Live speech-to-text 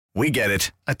We get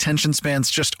it. Attention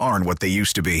spans just aren't what they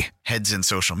used to be. Heads in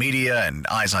social media and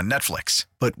eyes on Netflix.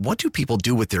 But what do people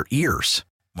do with their ears?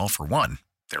 Well, for one,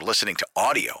 they're listening to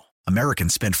audio.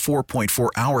 Americans spend 4.4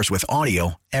 hours with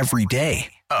audio every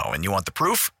day. Oh, and you want the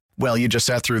proof? Well, you just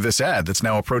sat through this ad that's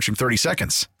now approaching 30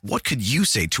 seconds. What could you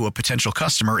say to a potential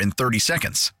customer in 30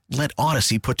 seconds? Let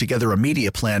Odyssey put together a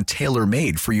media plan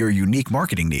tailor-made for your unique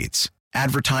marketing needs.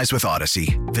 Advertise with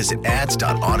Odyssey. Visit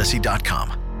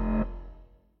ads.odyssey.com.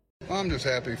 I'm just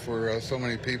happy for so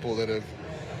many people that have,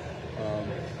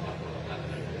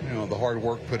 the hard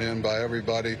work put in by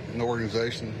everybody in the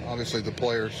organization, obviously the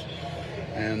players.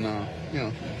 And,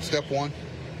 step one,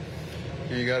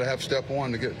 you got to have step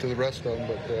one to get to the rest of them.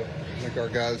 But I think our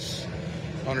guys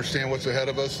understand what's ahead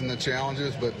of us and the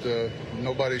challenges, but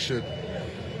nobody should,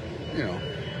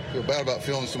 feel bad about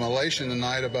feeling some elation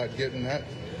tonight about getting that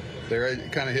there.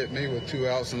 It kind of hit me with 2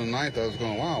 outs in the ninth. I was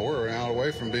going, wow, we're an out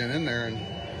away from being in there. And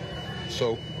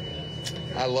so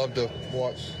I love to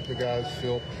watch the guys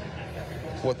feel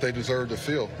what they deserve to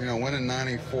feel. Winning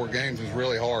 94 games is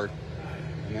really hard.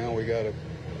 And now we got to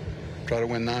try to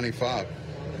win 95.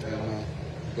 And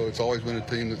so it's always been a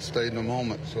team that stayed in the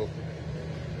moment. So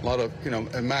a lot of,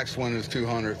 and Max winning his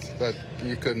 200th, that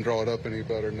you couldn't draw it up any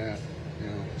better than that.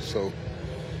 So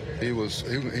he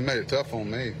made it tough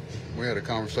on me. We had a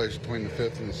conversation between the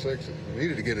fifth and the sixth. He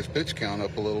needed to get his pitch count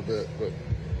up a little bit, but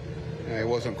he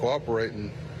wasn't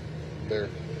cooperating there.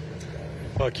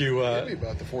 Buck, He hit me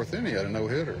about the fourth inning. He had a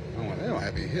no-hitter. I went, they don't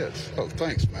have any hits. Oh,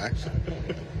 thanks, Max.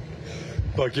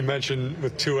 Buck, you mentioned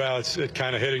with 2 outs, it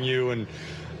kind of hitting you and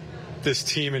this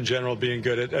team in general being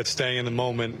good at staying in the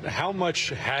moment. How much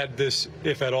had this,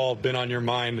 if at all, been on your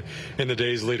mind in the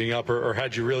days leading up, or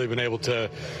had you really been able to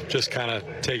just kind of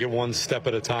take it one step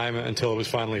at a time until it was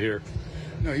finally here?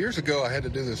 Years ago, I had to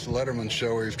do this Letterman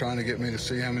show where he was trying to get me to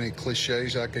see how many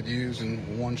cliches I could use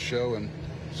in one show. And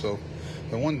so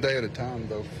the one day at a time,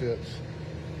 though, fits.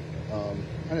 I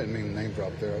didn't mean to name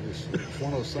drop there. It's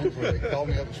one of those things where they called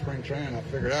me up at spring training. I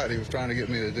figured out he was trying to get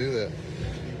me to do that.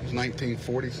 It was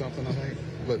 1940-something, I think.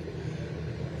 But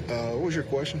what was your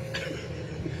question?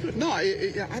 No,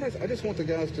 I just want the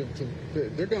guys to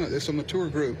it's a mature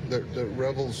group that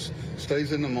revels,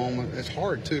 stays in the moment. It's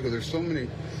hard, too, because there's so many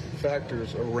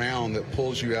factors around that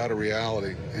pulls you out of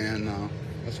reality, and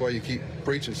that's why you keep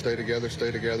preaching, stay together,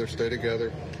 stay together, stay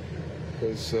together,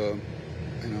 because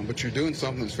but you're doing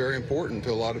something that's very important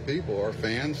to a lot of people, our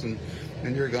fans, and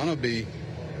you're gonna be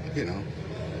you're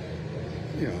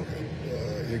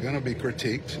gonna be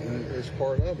critiqued as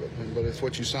part of it, but it's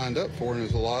what you signed up for, and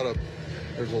there's a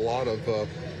lot of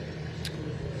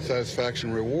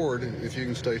satisfaction, reward if you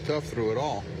can stay tough through it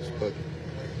all. But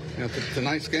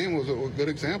tonight's game was a good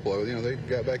example of it. They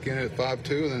got back in at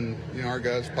 5-2, and then, our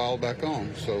guys piled back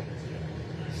on. So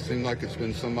it seemed like it's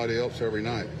been somebody else every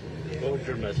night. What was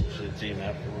your message to the team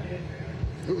afterward?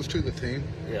 It was to the team.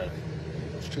 Yeah.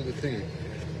 It was to the team.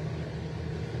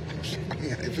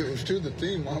 If it was to the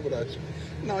team, why would I?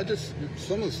 No, just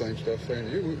some of the same stuff saying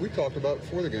to you. We talked about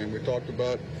before the game. We talked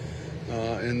about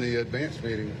in the advanced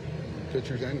meeting,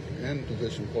 pitchers and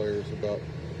position players about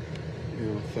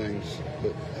things.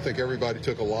 But I think everybody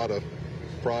took a lot of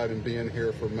pride in being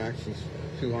here for Max's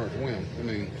 200th win. I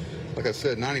mean, like I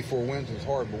said, 94 wins is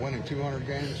hard, but winning 200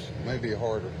 games may be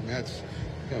harder. I mean, that's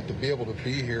to be able to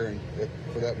be here and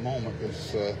for that moment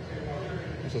is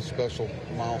it's a special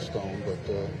milestone. But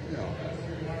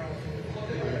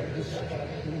just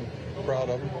proud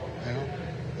of them.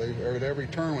 At every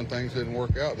turn when things didn't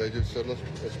work out, they just said,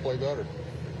 let's play better.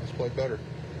 Let's play better.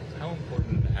 How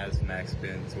important has Max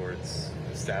been towards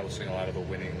establishing a lot of the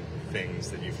winning things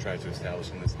that you've tried to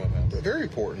establish in this clubhouse? Very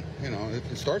important.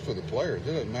 It starts with the players.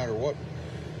 It doesn't matter what,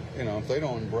 if they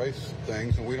don't embrace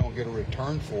things and we don't get a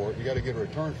return for it, you got to get a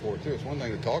return for it too. It's one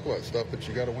thing to talk about stuff, but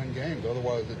you got to win games.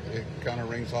 Otherwise, it kind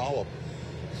of rings hollow.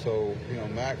 So,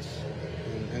 Max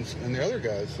and the other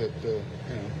guys that,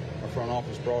 our front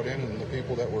office brought in and the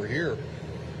people that were here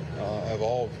have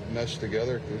all meshed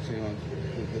together because,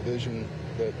 the vision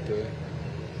that,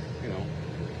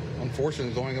 unfortunately,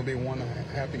 there's only going to be one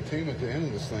happy team at the end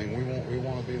of this thing. We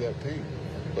want to be that team.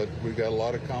 But we've got a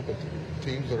lot of competent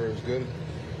teams that are as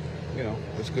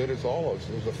good as all of us.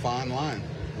 There's a fine line,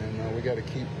 and we got to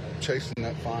keep chasing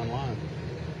that fine line.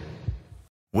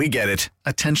 We get it.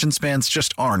 Attention spans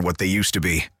just aren't what they used to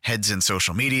be. Heads in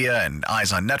social media and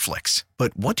eyes on Netflix.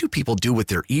 But what do people do with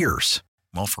their ears?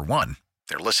 Well, for one,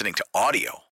 they're listening to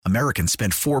audio. Americans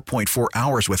spend 4.4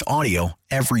 hours with audio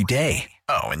every day.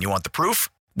 Oh, and you want the proof?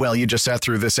 Well, you just sat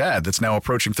through this ad that's now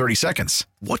approaching 30 seconds.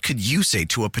 What could you say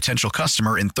to a potential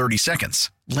customer in 30 seconds?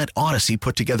 Let Odyssey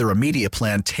put together a media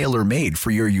plan tailor-made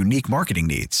for your unique marketing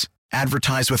needs.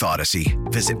 Advertise with Odyssey.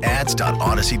 Visit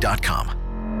ads.odyssey.com.